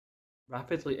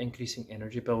Rapidly increasing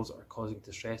energy bills are causing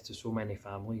distress to so many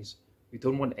families. We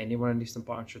don't want anyone in Eastern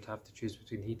Dunbartonshire to have to choose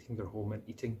between heating their home and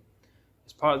eating.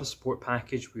 As part of the support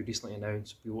package we recently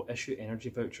announced, we will issue energy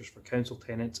vouchers for council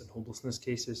tenants and homelessness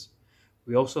cases.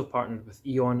 We also have partnered with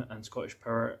E.ON and Scottish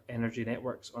Power Energy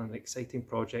Networks on an exciting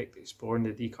project exploring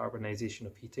the decarbonisation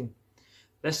of heating.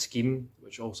 This scheme,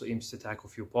 which also aims to tackle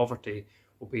fuel poverty,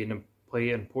 will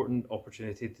play an important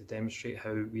opportunity to demonstrate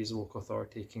how we as a local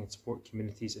authority can support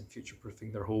communities in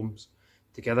future-proofing their homes.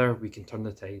 Together we can turn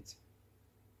the tide.